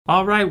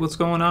Alright, what's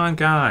going on,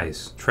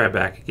 guys? Trev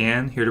back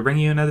again, here to bring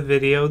you another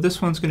video. This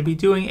one's going to be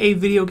doing a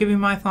video giving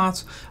my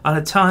thoughts on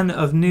a ton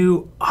of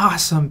new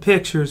awesome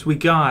pictures we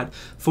got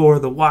for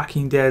The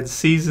Walking Dead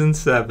Season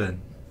 7.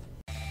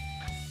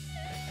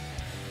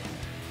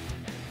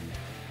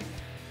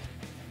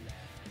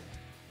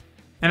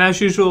 And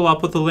as usual, I'll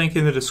put the link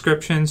in the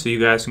description so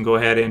you guys can go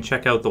ahead and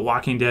check out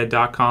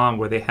thewalkingdead.com,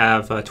 where they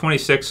have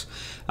 26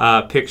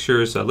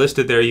 pictures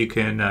listed there. You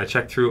can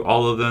check through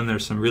all of them.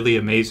 There's some really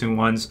amazing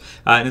ones.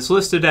 And it's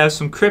listed as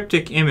some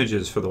cryptic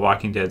images for The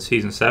Walking Dead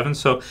Season 7.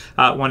 So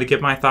I wanted to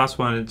get my thoughts,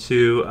 wanted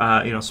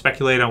to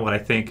speculate on what I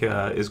think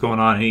is going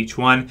on in each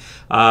one.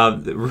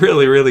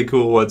 Really, really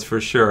cool ones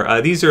for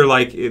sure. These are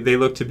like, they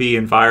look to be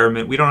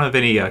environment. We don't have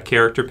any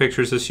character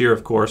pictures this year,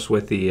 of course,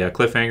 with the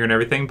cliffhanger and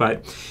everything,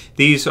 but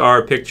these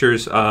are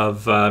pictures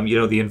of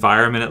the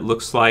environment. It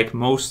looks like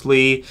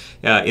mostly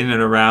in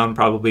and around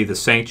probably the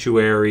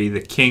sanctuary,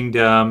 the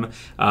kingdom,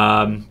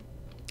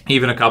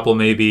 even a couple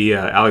maybe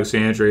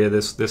Alexandria,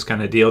 this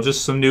kind of deal.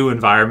 Just some new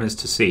environments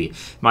to see.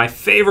 My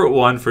favorite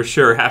one for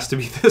sure has to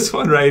be this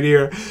one right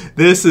here.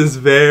 This is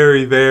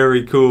very,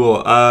 very cool.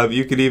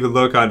 You can even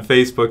look on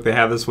Facebook. They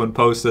have this one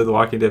posted, The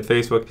Walking Dead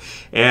Facebook,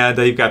 and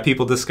you've got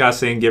people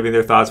discussing, giving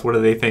their thoughts. What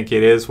do they think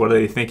it is? What do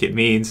they think it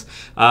means?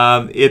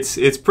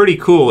 It's pretty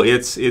cool.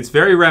 It's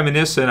very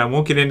reminiscent. I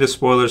won't get into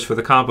spoilers for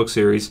the comic book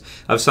series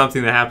of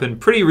something that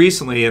happened pretty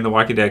recently in the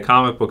Walking Dead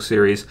comic book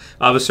series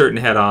of a certain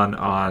head on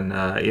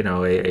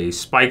a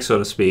spike, so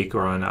to speak,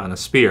 or on a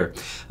spear.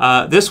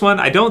 This one,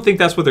 I don't think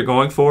that's what they're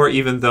going for,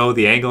 even though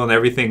the angle and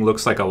everything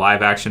looks like a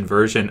live-action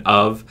version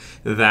of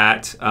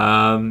that,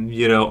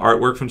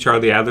 artwork from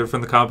Charlie Adler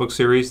from the comic book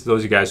series.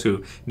 Those of you guys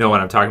who know what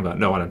I'm talking about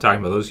know what I'm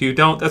talking about. Those of you who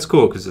don't, that's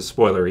cool because it's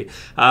spoilery.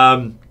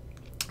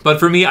 But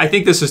for me, I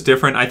think this is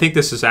different. I think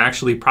this is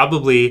actually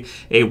probably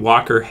a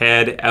Walker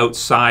head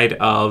outside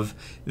of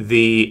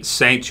the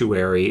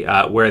sanctuary,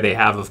 where they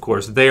have, of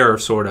course, their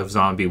sort of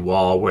zombie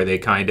wall, where they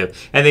kind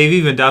of, and they've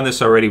even done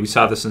this already. We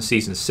saw this in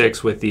season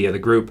 6 with the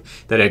group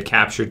that had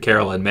captured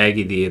Carol and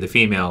Maggie, the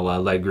female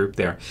led group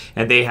there,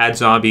 and they had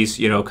zombies,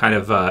 kind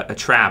of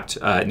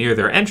trapped near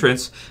their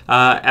entrance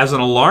as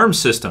an alarm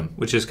system,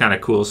 which is kind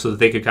of cool, so that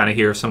they could kind of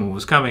hear if someone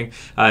was coming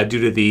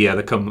due to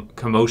the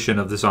commotion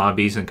of the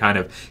zombies, and kind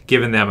of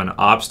giving them an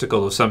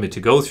obstacle of something to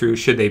go through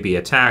should they be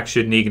attacked,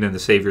 should Negan and the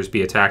Saviors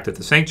be attacked at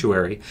the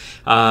sanctuary.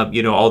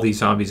 All these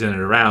zombies in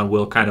and around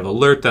will kind of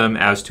alert them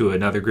as to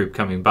another group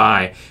coming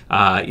by,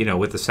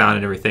 with the sound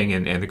and everything,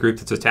 and the group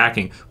that's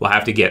attacking will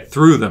have to get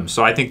through them.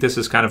 So I think this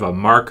is kind of a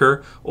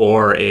marker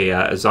or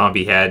a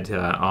zombie head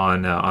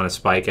on a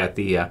spike at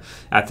the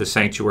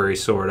sanctuary,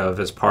 sort of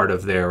as part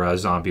of their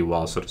zombie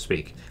wall, so to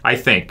speak. I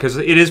think, because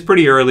it is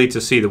pretty early to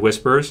see the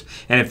Whispers,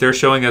 and if they're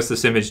showing us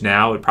this image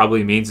now, it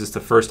probably means it's the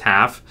first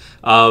half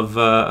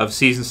of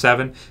season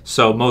 7.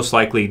 So most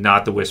likely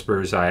not the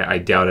Whispers. I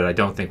doubt it. I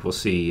don't think we'll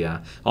see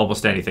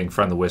almost anything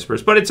from the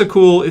Whispers, but it's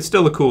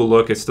still a cool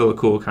look. It's still a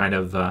cool kind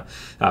of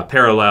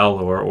parallel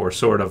or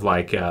sort of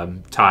like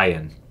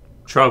tie-in.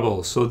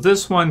 Trouble. So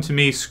this one to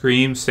me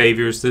screams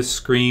Saviors. This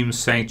screams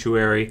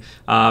Sanctuary,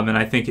 and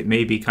I think it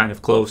may be kind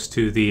of close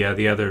to the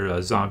other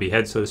zombie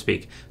head, so to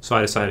speak. So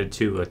I decided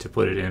to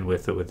put it in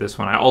with this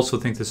one. I also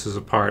think this is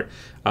a part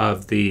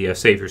of the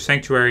Savior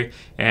Sanctuary,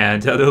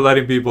 and they're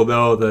letting people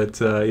know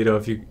that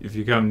if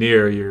you come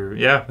near, you're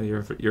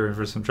in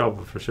for some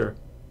trouble for sure.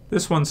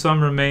 This one,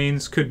 some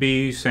remains, could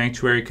be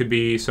Sanctuary, could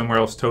be somewhere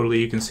else totally.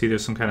 You can see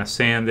there's some kind of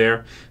sand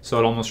there, so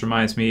it almost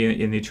reminds me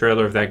in the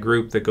trailer of that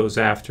group that goes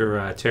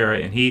after Tara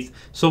and Heath.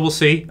 So we'll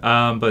see,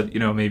 but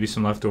maybe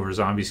some leftover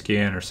zombie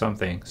skin or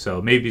something.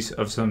 So maybe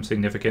of some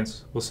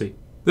significance. We'll see.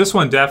 This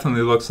one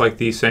definitely looks like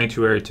the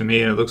Sanctuary to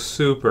me, and it looks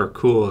super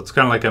cool. It's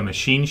kind of like a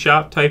machine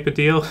shop type of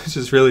deal, which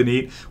is really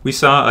neat. We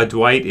saw a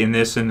Dwight in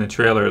this in the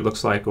trailer, it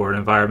looks like, or an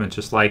environment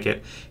just like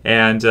it.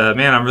 And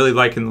man, I'm really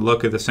liking the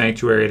look of the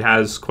Sanctuary. It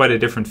has quite a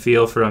different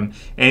feel from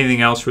anything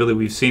else really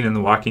we've seen in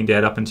The Walking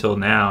Dead up until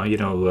now,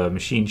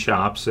 machine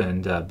shops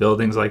and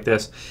buildings like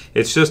this.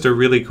 It's just a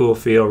really cool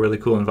feel, really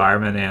cool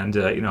environment, and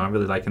I'm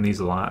really liking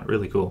these a lot.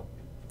 Really cool.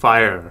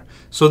 Fire.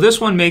 So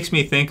this one makes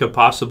me think of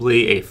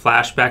possibly a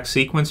flashback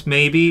sequence,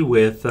 maybe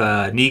with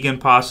Negan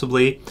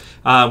possibly.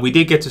 We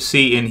did get to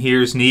see in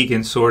Here's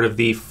Negan sort of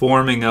the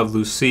forming of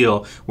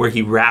Lucille, where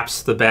he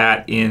wraps the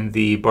bat in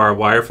the barbed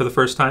wire for the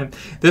first time.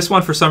 This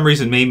one for some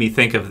reason made me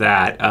think of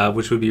that,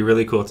 which would be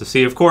really cool to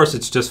see. Of course,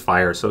 it's just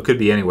fire, so it could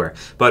be anywhere.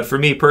 But for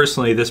me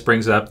personally, this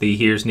brings up the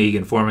Here's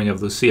Negan forming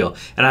of Lucille.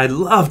 And I'd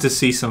love to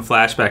see some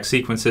flashback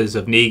sequences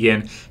of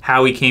Negan,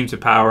 how he came to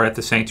power at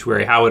the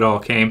Sanctuary, how it all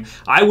came.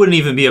 I wouldn't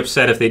even be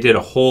upset if they did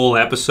a whole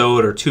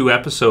episode or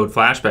 2-episode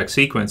flashback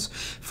sequence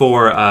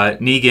for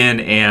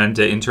Negan and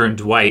in turn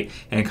Dwight,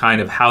 and kind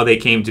of how they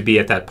came to be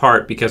at that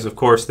part, because of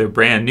course they're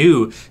brand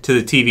new to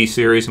the TV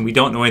series and we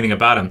don't know anything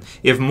about them.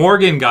 If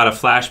Morgan got a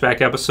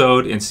flashback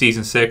episode in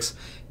season 6,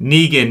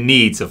 Negan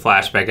needs a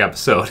flashback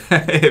episode.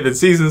 If it's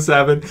season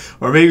 7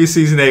 or maybe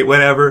season 8,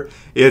 whenever,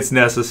 it's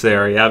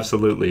necessary,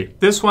 absolutely.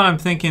 This one I'm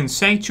thinking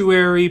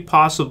sanctuary,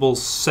 possible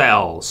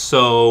cell,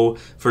 so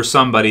for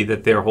somebody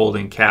that they're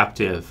holding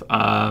captive.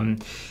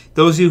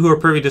 Those of you who are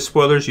privy to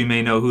spoilers, you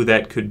may know who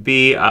that could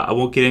be. I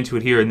won't get into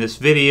it here in this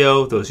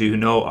video. Those of you who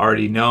know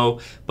already know.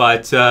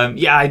 But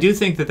yeah, I do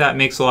think that that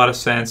makes a lot of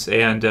sense,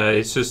 and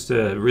it's just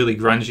really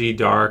grungy,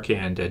 dark,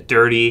 and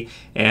dirty.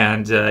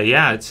 And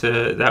yeah, it's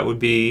that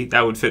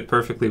would fit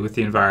perfectly with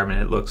the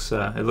environment. It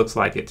looks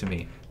like it to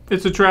me.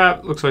 It's a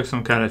trap. Looks like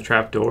some kind of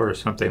trap door or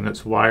something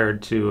that's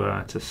wired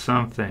to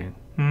something.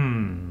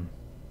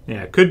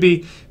 Yeah, it could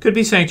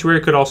be sanctuary.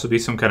 It could also be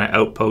some kind of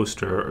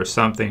outpost or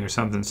something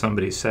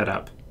somebody set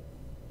up.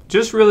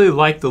 Just really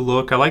like the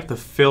look. I like the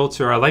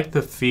filter. I like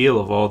the feel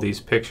of all these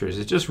pictures.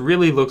 It just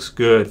really looks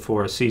good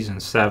for a season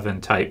 7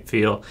 type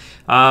feel.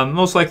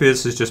 Most likely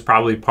this is just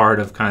probably part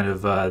of kind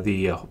of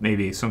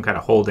maybe some kind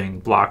of holding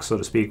block, so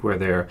to speak, where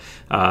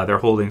they're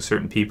holding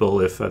certain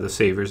people if the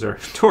saviors are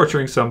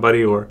torturing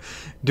somebody or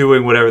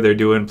doing whatever they're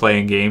doing,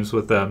 playing games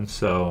with them.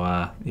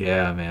 So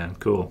yeah, man,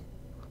 cool.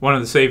 One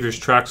of the Savior's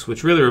trucks,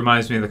 which really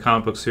reminds me of the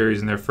comic book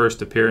series in their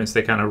first appearance,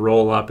 they kind of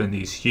roll up in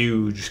these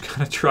huge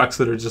kind of trucks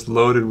that are just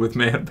loaded with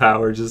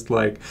manpower, just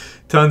like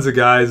tons of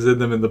guys in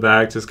them in the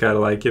back, just kind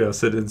of like, you know,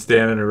 sitting,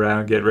 standing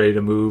around, getting ready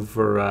to move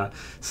for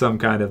some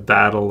kind of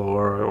battle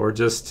or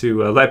just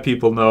to let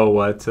people know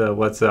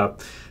what's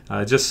up.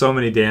 Just so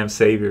many damn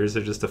Saviors.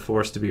 They're just a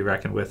force to be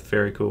reckoned with.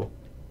 Very cool.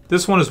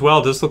 This one as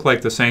well does look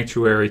like the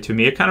sanctuary to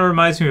me. It kind of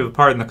reminds me of a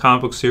part in the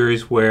comic book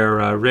series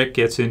where Rick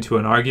gets into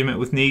an argument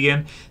with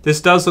Negan.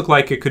 This does look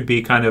like it could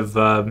be kind of,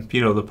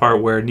 you know, the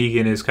part where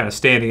Negan is kind of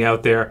standing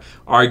out there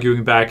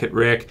arguing back at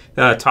Rick,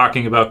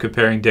 talking about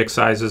comparing dick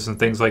sizes and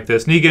things like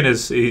this. Negan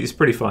he's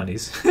pretty fun.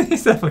 He's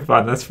definitely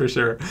fun, that's for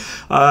sure.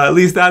 At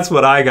least that's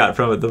what I got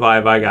from it, the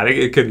vibe I got.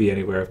 It could be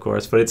anywhere, of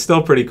course, but it's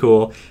still pretty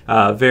cool.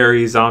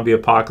 Very zombie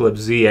apocalypse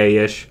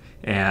ZA-ish,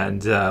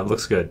 and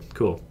looks good.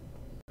 Cool.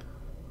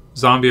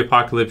 Zombie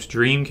apocalypse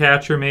dream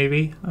catcher,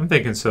 maybe? I'm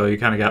thinking so. You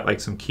kind of got like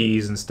some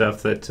keys and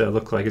stuff that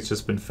look like it's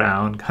just been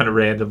found, kind of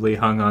randomly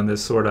hung on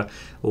this sort of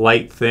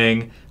light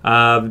thing.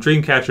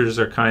 Dream catchers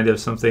are kind of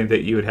something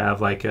that you would have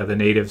like the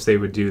natives they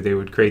would do. They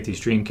would create these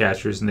dream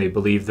catchers, and they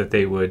believed that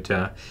they would,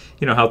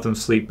 you know, help them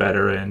sleep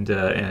better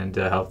and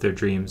help their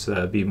dreams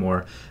be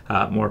more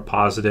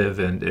positive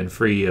and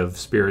free of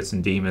spirits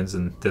and demons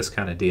and this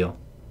kind of deal.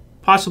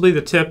 Possibly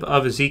the tip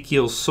of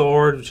Ezekiel's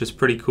sword, which is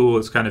pretty cool.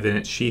 It's kind of in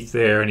its sheath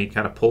there, and he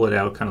kind of pull it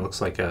out. Kind of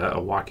looks like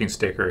a walking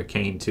stick or a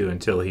cane too,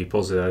 until he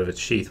pulls it out of its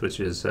sheath, which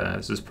is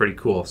this is pretty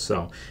cool.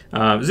 So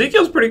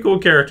Ezekiel's a pretty cool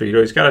character. You know,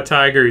 he's got a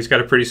tiger. He's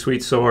got a pretty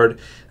sweet sword.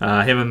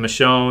 Him and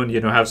Michonne,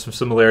 you know, have some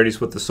similarities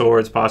with the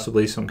swords.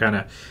 Possibly some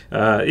kind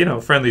of you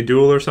know, friendly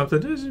duel or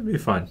something. It'd be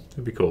fun.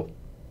 It'd be cool.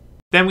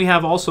 Then we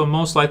have also,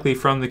 most likely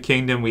from the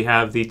Kingdom, we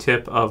have the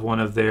tip of one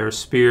of their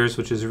spears,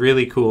 which is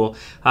really cool.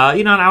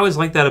 You know, and I always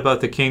like that about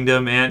the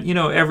Kingdom, and, you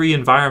know, every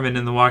environment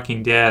in The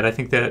Walking Dead. I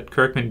think that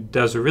Kirkman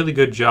does a really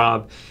good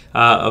job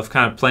of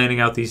kind of planning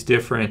out these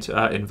different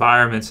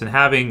environments and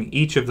having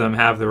each of them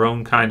have their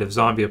own kind of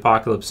zombie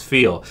apocalypse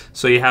feel.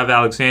 So you have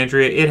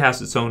Alexandria, it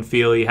has its own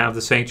feel. You have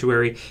the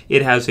Sanctuary,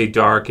 it has a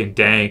dark and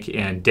dank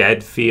and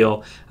dead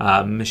feel,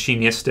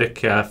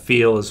 machinistic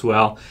feel as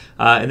well.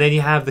 And then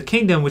you have the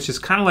Kingdom, which is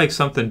kind of like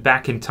something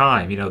back in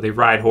time. You know, they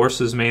ride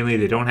horses mainly.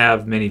 They don't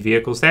have many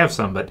vehicles. They have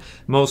some, but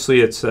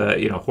mostly it's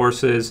you know,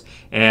 horses,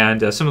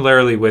 and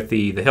similarly with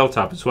the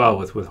Hilltop as well,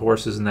 with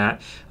horses and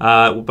that.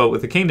 But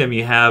with the Kingdom,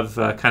 you have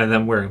kind of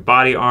them wearing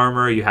body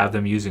armor. You have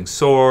them using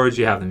swords.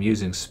 You have them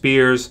using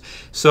spears.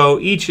 So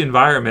each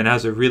environment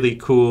has a really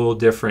cool,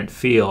 different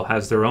feel.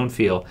 Has their own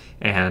feel,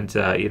 and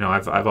you know,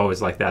 I've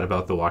always liked that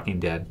about The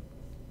Walking Dead.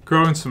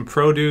 Growing some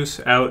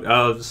produce out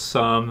of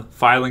some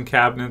filing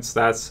cabinets,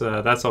 that's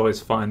always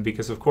fun,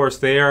 because of course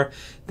they're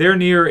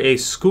near a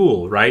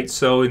school, right?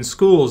 So in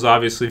schools,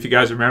 obviously, if you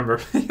guys remember,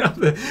 you know,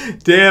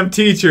 the damn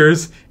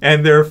teachers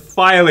and their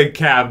filing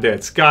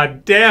cabinets.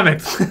 God damn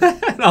it.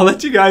 And I'll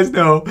let you guys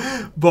know,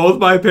 both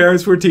my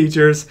parents were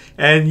teachers,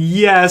 and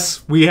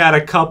yes, we had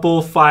a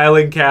couple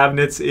filing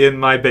cabinets in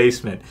my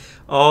basement.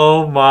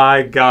 Oh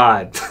my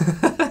God.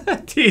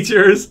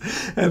 Teachers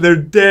and their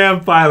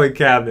damn filing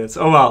cabinets.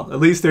 Oh well, at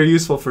least they're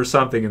useful for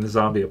something in the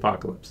zombie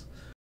apocalypse.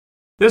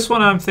 This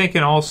one I'm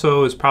thinking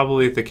also is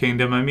probably at the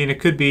Kingdom. I mean, it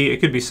could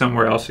be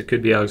somewhere else. It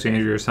could be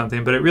Alexandria or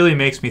something, but it really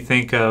makes me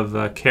think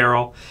of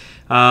Carol.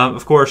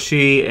 Of course,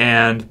 she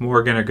and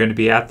Morgan are going to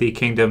be at the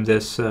Kingdom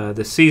this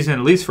season,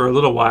 at least for a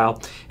little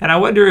while. And I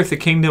wonder if the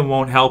Kingdom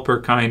won't help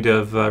her kind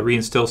of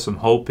reinstill some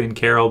hope in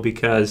Carol,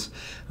 because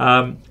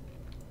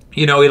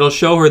you know, it'll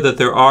show her that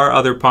there are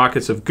other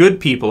pockets of good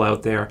people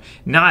out there.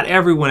 Not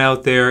everyone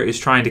out there is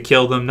trying to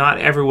kill them. Not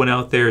everyone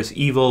out there is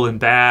evil and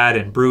bad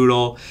and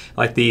brutal,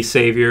 like the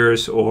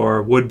Saviors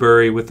or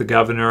Woodbury with the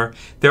governor.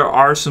 There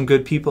are some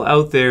good people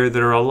out there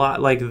that are a lot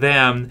like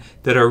them,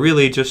 that are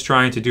really just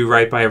trying to do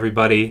right by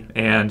everybody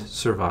and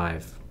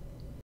survive.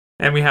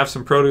 And we have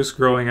some produce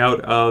growing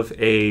out of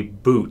a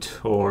boot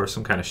or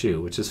some kind of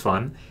shoe, which is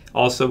fun.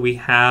 Also, we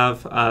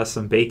have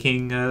some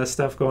baking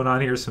stuff going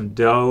on here, some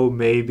dough,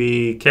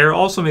 maybe. Carol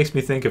also makes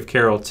me think of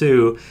Carol,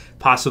 too,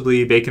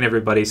 possibly baking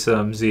everybody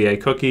some ZA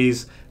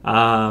cookies.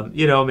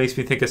 You know, makes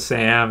me think of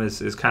Sam,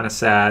 is kind of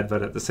sad,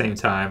 but at the same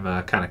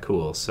time, kind of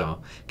cool.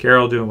 So,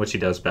 Carol doing what she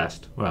does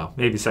best. Well,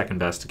 maybe second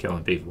best to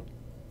killing people.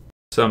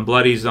 Some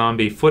bloody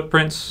zombie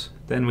footprints.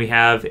 Then we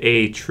have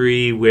a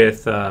tree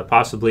with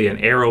possibly an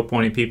arrow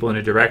pointing people in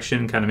a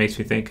direction. Kind of makes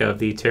me think of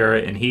the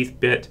Tara and Heath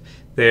bit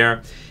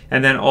there.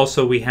 And then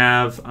also we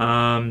have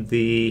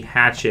the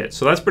hatchet.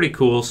 So that's pretty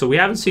cool. So we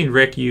haven't seen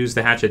Rick use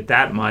the hatchet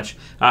that much.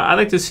 I'd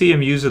like to see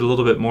him use it a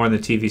little bit more in the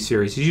TV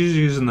series. He's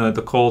usually using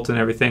the Colt and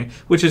everything,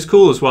 which is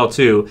cool as well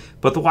too.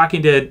 But the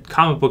Walking Dead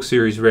comic book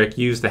series, Rick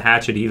used the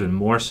hatchet even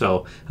more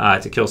so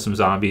to kill some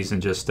zombies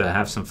and just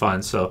have some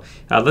fun. So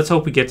let's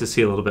hope we get to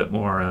see a little bit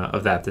more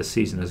of that this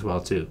season as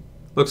well too.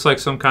 Looks like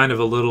some kind of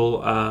a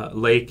little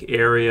lake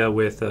area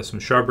with some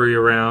shrubbery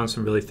around,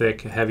 some really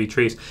thick, heavy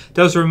trees.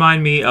 Does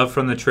remind me of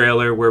from the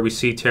trailer where we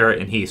see Tara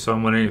and Heath, so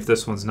I'm wondering if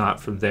this one's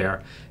not from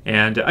there.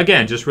 And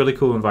again, just really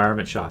cool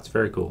environment shots.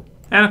 Very cool.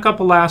 And a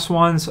couple last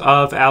ones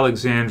of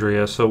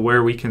Alexandria, so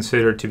where we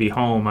consider to be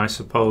home, I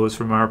suppose,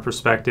 from our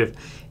perspective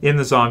in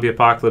the zombie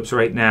apocalypse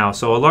right now.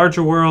 So a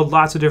larger world,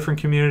 lots of different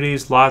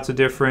communities, lots of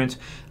different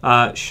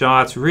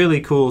shots,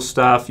 really cool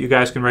stuff. You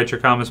guys can write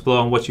your comments below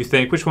on what you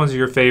think. Which ones are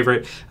your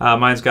favorite?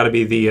 Mine's got to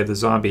be the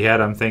zombie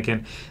head, I'm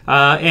thinking.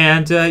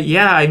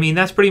 Yeah, I mean,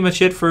 that's pretty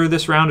much it for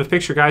this round of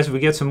picture, guys. If we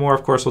get some more,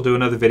 of course, we'll do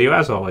another video,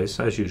 as always,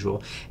 as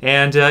usual.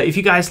 And if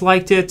you guys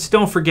liked it,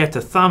 don't forget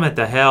to thumb it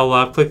the hell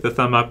up. Click the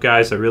thumb up,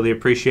 guys. I really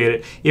appreciate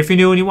it. If you're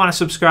new and you want to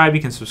subscribe,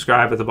 you can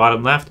subscribe at the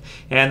bottom left.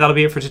 And that'll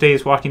be it for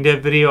today's Walking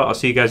Dead video. I'll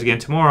see you guys again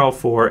tomorrow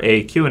for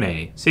a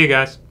Q&A. See you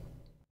guys.